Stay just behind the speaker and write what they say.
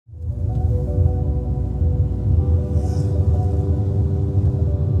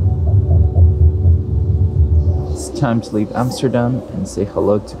time to leave Amsterdam and say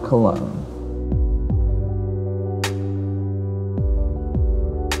hello to Cologne.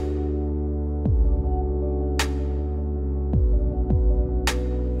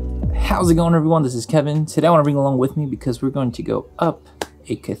 How's it going, everyone? This is Kevin. Today I want to bring along with me because we're going to go up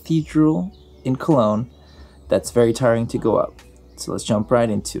a cathedral in Cologne that's very tiring to go up. So let's jump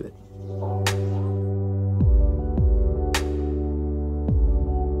right into it.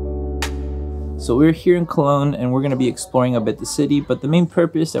 So we're here in Cologne and we're going to be exploring a bit the city, but the main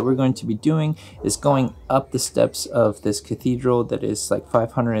purpose that we're going to be doing is going up the steps of this cathedral that is like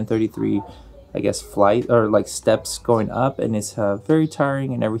 533, I guess, flight or like steps going up, and it's very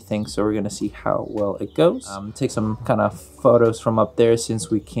tiring and everything. So we're going to see how well it goes. Take some kind of photos from up there since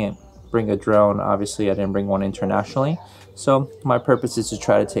we can't bring a drone. Obviously, I didn't bring one internationally. So my purpose is to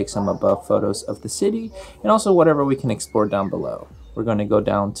try to take some above photos of the city and also whatever we can explore down below. We're going to go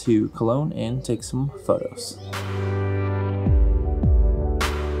down to Cologne and take some photos.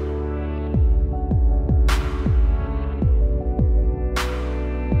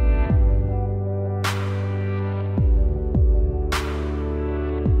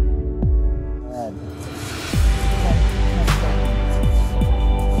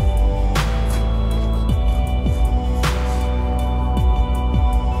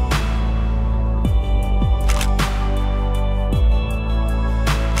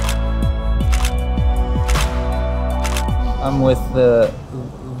 I'm with the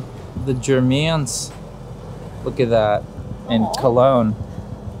Germans. Look at that. In Cologne,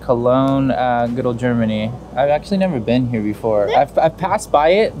 good old Germany. I've actually never been here before. I've passed by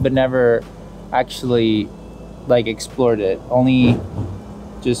it, but never actually like explored it. Only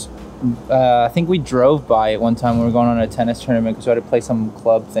just I think we drove by it one time when we were going on a tennis tournament because we had to play some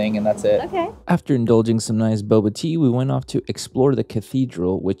club thing, and that's it. Okay. After indulging some nice boba tea, we went off to explore the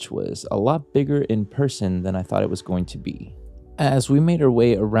cathedral, which was a lot bigger in person than I thought it was going to be. As we made our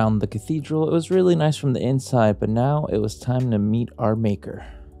way around the cathedral, it was really nice from the inside, but now it was time to meet our maker.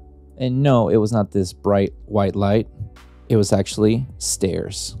 And no, it was not this bright white light. It was actually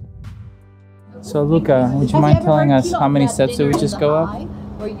stairs. So Luca, would you mind telling us how many steps did we just go up?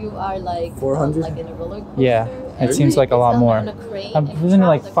 Where you are like 400? like in a roller coaster. Yeah, it seems like a lot more. Isn't it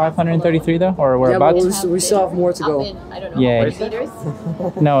like 533 though, or whereabouts? Yeah, but we still have more to go. I don't know,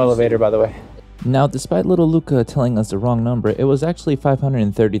 Yeah. No elevator, by the way. Now, despite little Luca telling us the wrong number, it was actually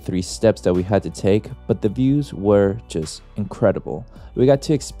 533 steps that we had to take, but the views were just incredible. We got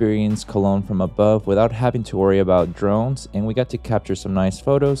to experience Cologne from above without having to worry about drones, and we got to capture some nice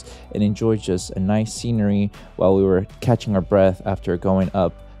photos and enjoy just a nice scenery while we were catching our breath after going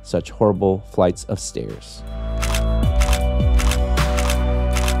up such horrible flights of stairs.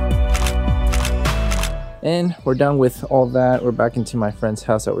 And we're done with all that. We're back into my friend's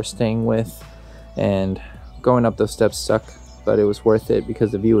house that we're staying with. And going up those steps sucked, but it was worth it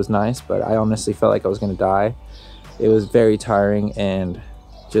because the view was nice, but I honestly felt like I was gonna die. It was very tiring and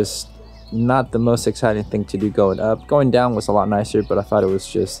just not the most exciting thing to do going up. Going down was a lot nicer, but I thought it was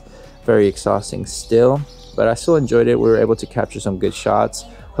just very exhausting still, but I still enjoyed it. We were able to capture some good shots.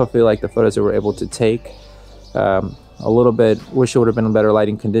 Hopefully like the photos that we're able to take. A little bit, wish it would have been better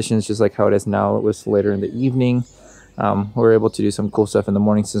lighting conditions, just like how it is now. It was later in the evening. We were able to do some cool stuff in the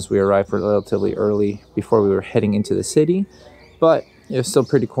morning since we arrived relatively early before we were heading into the city, but it was still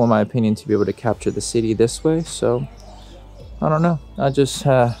pretty cool in my opinion to be able to capture the city this way. So I don't know,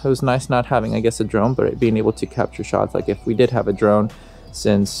 it was nice not having, I guess, a drone, but being able to capture shots. Like if we did have a drone,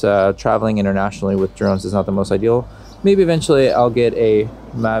 since traveling internationally with drones is not the most ideal, maybe eventually I'll get a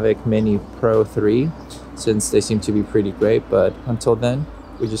Mavic Mini Pro 3 since they seem to be pretty great, but until then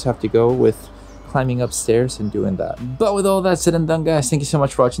we just have to go with climbing upstairs and doing that. But with all that said and done, guys, thank you so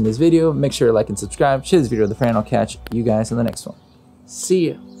much for watching this video. Make sure to like and subscribe, share this video with a friend. I'll catch you guys in the next one. See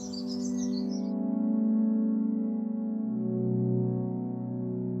ya.